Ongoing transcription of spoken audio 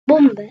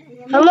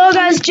Hello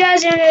guys,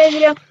 Jazz in today's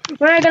video.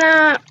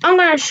 I'm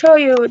gonna show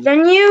you the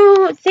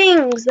new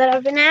things that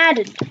have been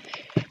added.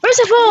 First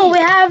of all, we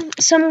have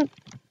some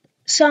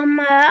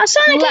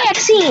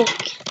Sonic.exe.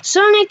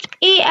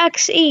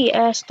 Sonic.exe.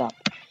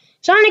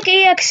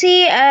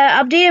 Sonic.exe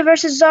updated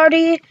versus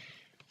Zardy.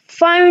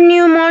 5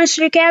 new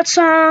Monster Cat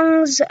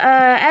songs.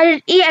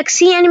 Added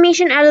EXE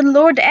animation. Added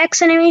Lord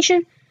X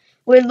animation.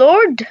 Wait,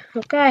 Lord?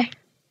 Okay.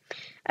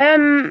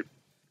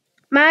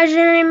 Magic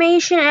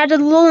animation.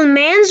 Added Little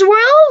Man's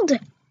World.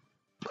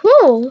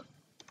 Cool.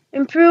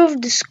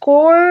 Improved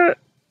score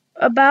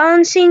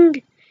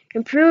balancing.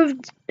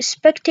 Improved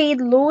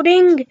spectate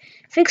loading.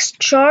 Fixed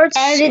charts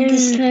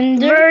in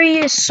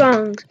various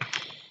songs.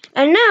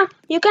 And now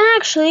you can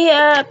actually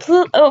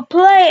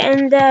play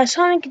in the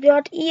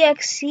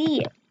Sonic.exe.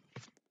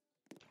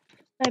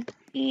 Type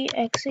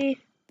exe.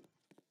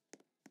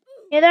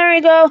 Yeah, there we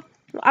go.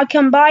 I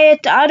can buy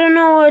it. I don't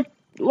know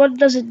what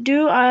does it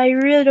do. I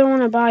really don't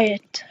want to buy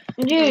it.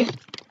 Dude,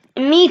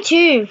 me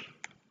too.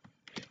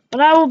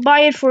 But I will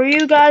buy it for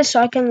you guys so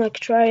I can like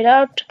try it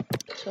out.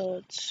 So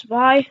let's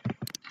buy.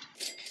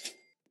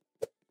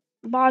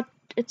 But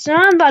it's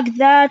not like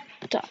that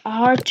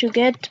hard to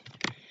get.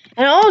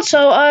 And also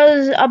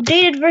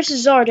updated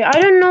versus Zardy. I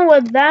don't know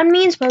what that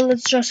means, but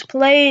let's just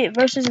play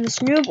versus the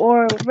Snoop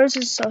or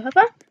versus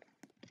Sohapa.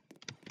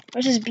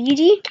 Versus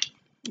BD.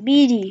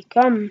 BD,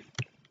 come.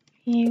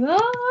 Here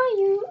are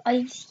you,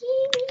 I see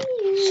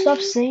you. Stop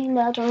saying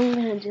that or I'm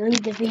gonna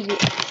delete the video.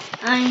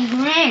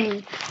 I'm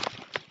ready.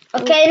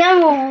 Okay,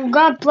 now we're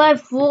gonna play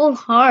full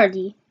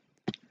Hardy.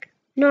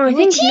 No, I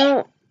think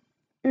no.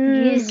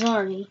 He's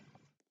Zardy.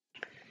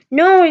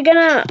 No, we're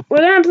gonna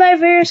play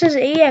versus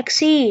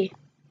EXE.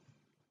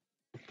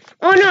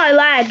 Oh no, I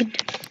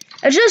lagged.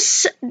 I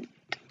just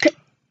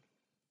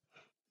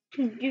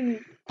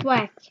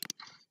Quack.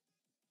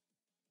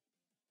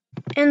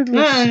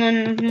 endless.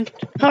 No.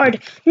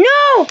 Hard. No!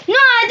 No,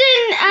 I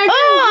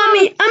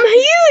didn't. I'm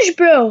huge,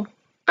 bro.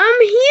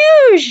 I'm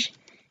huge.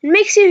 It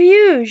makes you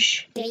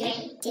huge.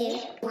 3, 2,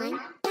 1, go.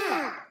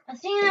 I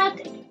think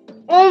that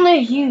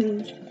only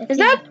huge. Is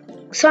that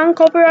song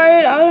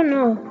copyrighted? I don't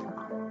know.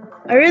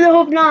 I really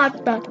hope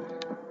not, but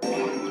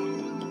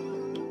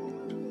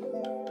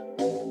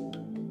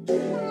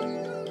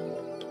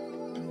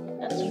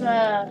That's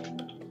right.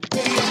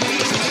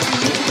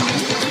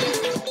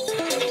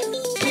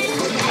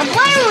 I'm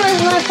playing with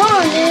my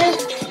phone,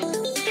 dude.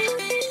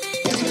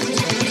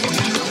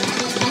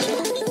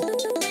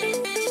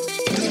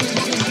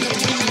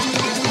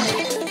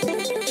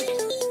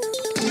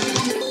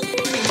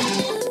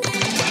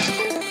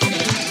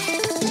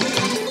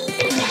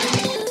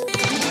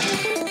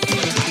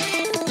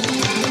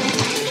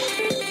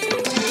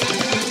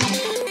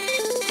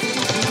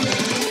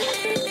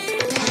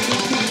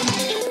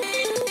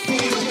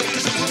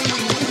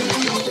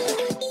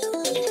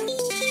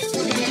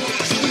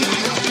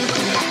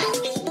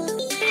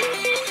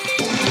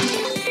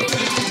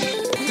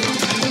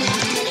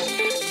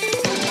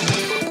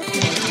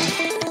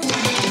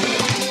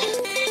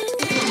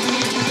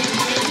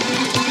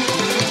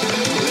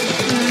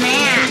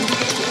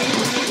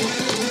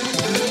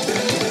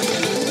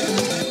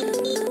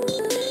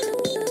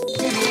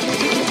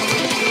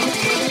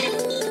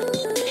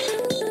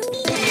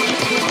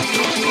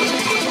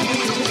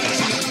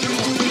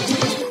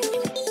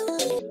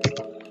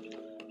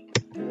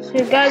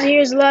 so guys,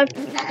 here's left,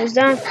 here's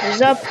down,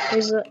 here's up,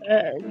 here's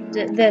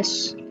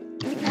this.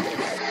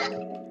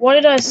 What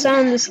did I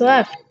sound this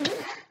left?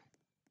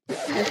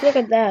 Like, look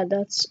at that.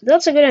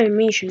 That's a good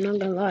animation. Not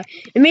gonna lie.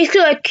 It makes it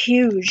like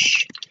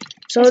huge.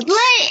 So let's do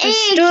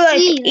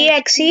like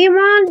EXE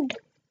mod.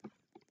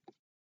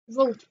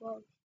 Vote.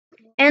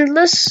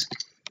 Endless.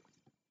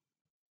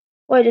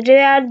 Wait, did they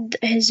add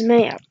his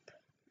map?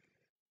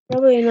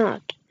 Probably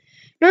not.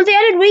 No, they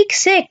added week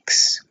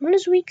 6. When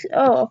is week?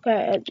 Oh,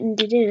 okay. They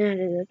didn't add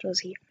it. That was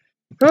here.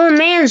 Little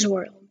Man's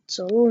World.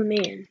 So Little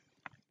Man.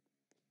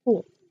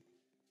 Cool.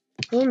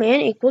 Little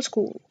Man equals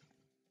cool.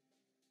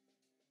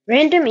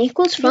 Random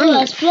equals funny.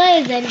 Let's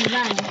play then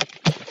run.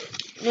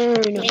 No.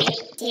 3,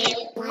 2,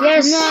 1,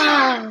 Yes.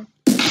 No.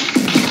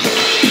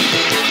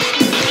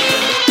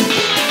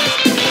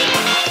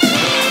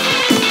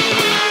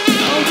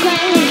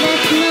 Okay,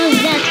 that's not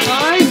that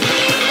hard.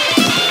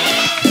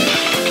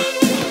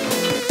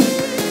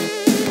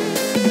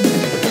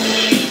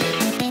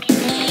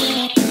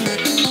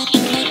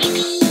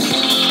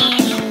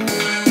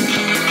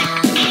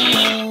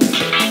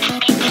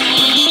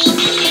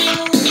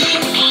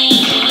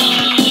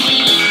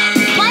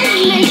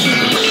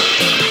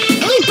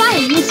 Only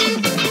 5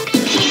 missions.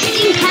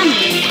 16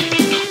 cameras.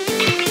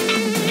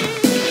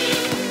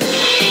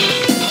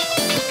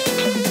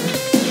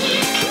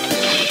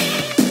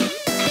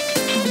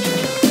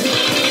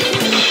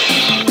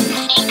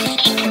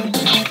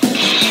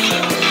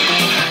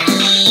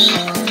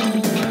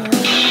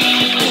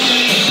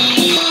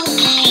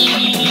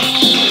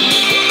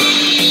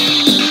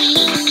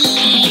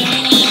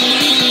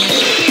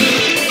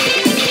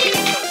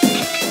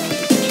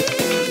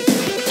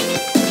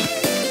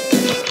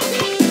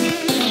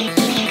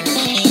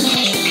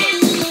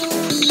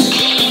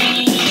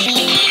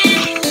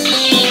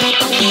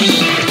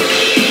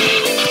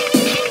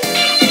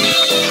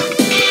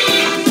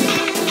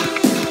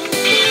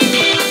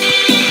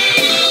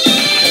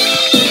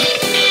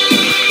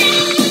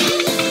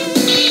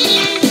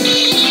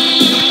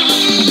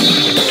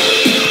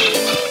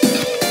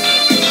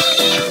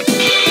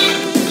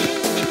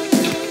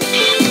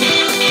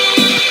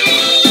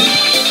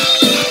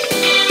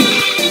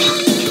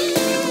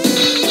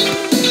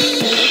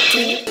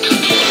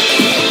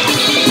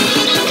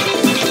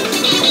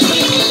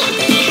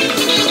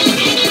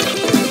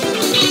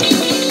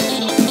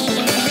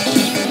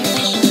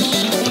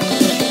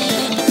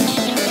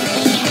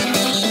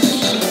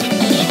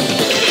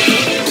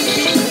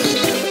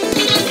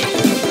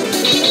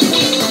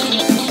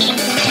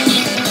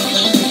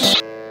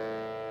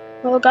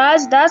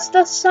 guys, that's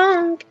the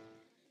song.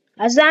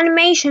 As the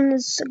animation,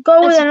 let's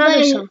go with Let's another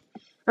play. song.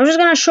 I'm just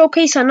gonna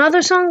showcase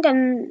another song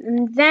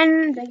and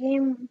then the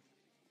game.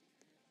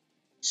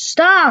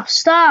 Stop!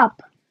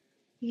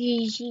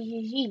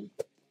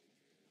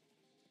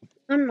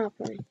 I'm not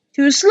playing.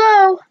 Too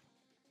slow.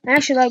 I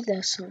actually like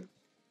this song.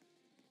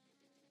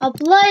 I'll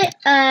play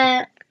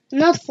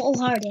not full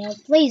hardy. I'll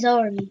play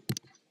Zardy.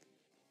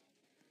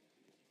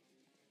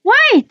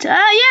 Wait,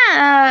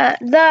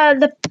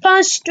 the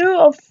punch through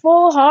of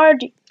full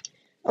hard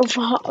of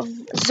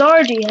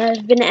Zardy has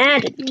been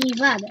added.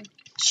 Nevada.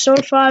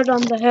 Certified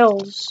on the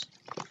hills.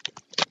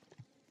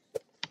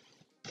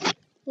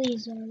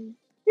 Please Zardy.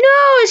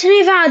 No, it's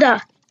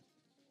Nevada.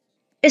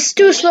 It's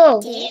too slow.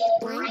 Okay.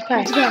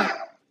 Let's go.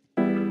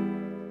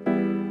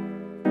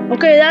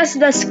 Okay, that's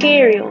the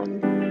scary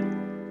one.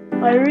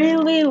 I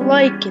really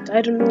like it.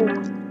 I don't know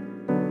why.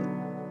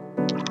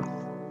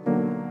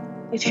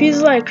 It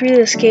feels like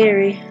really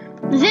scary.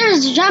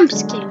 There's jump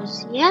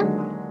scares, yeah?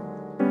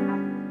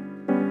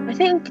 I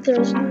think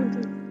there's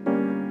nothing.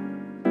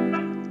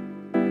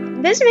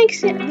 This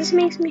makes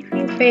me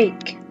feel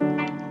fake.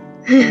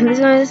 This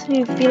makes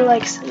me feel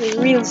like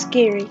real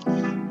scary.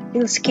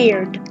 Feel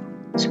scared.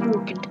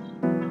 Spooked.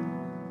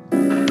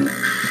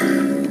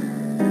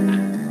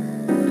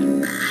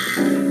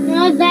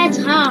 Not that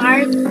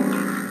hard.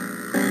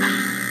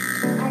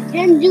 I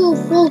can do a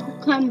full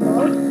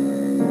combo.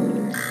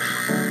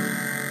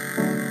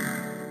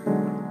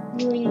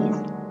 Please.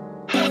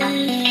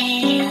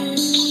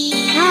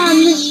 Ah,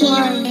 this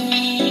one.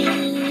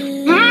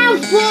 Ah,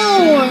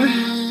 4.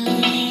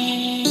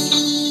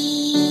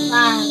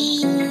 5.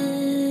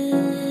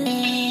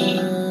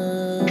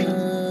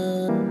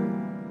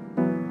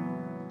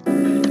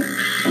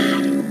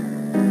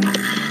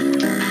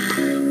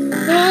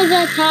 Not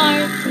that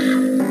hard.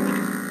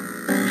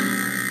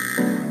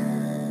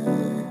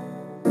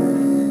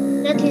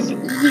 That is easy.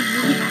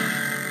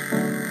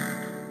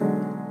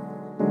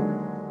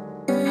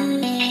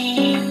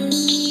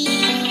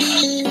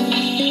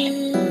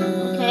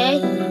 Okay.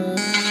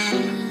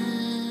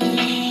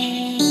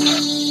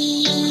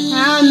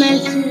 How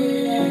much?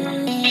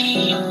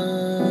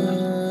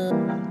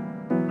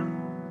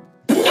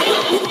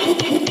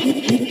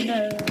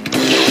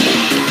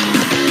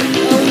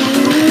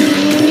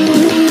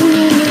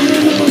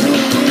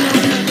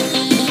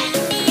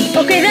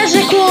 Okay, that's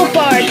the cool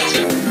part.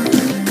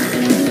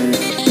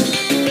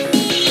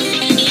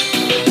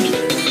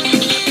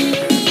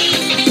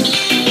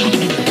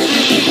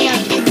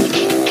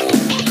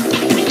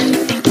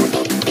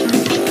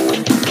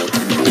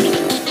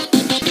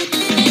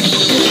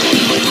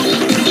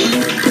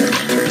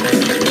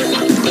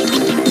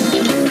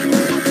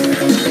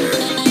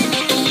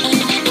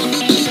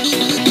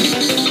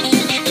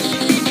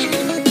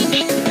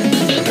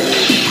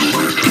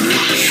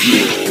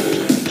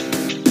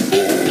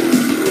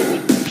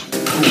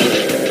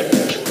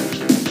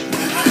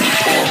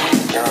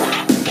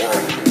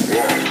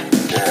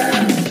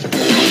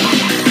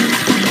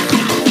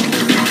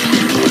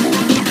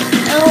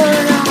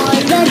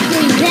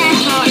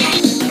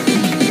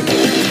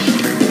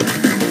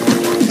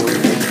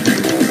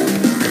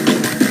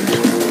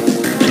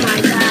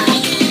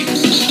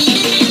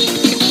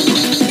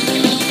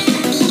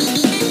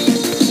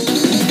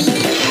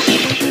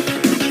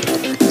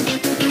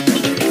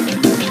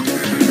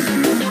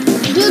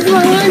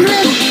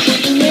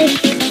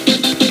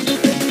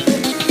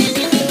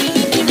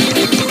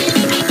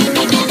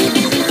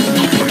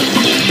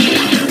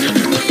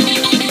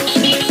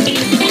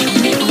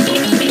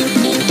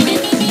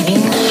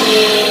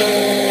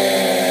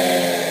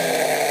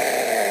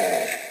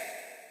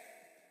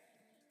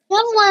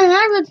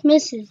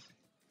 Misses.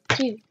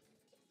 2.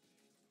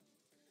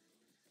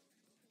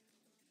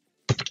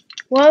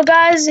 Well,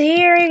 guys,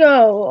 here we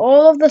go.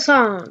 All of the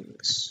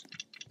songs.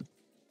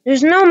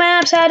 There's no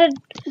maps added.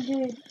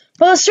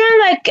 But let's try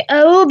like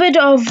a little bit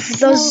of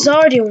the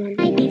Zardy one.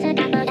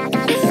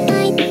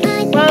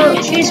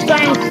 Well, she's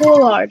playing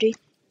full Hardy.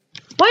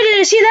 Wait, did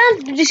you see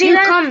that? Did you see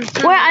that? Come.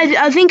 Where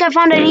I think I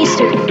found an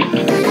Easter.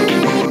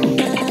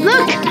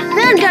 Look,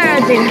 that guy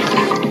right there.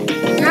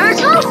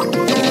 Naruto?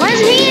 What is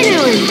he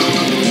doing?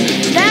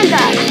 That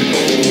guy.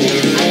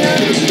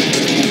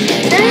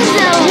 That is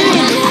the.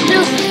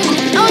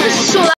 Oh, this is so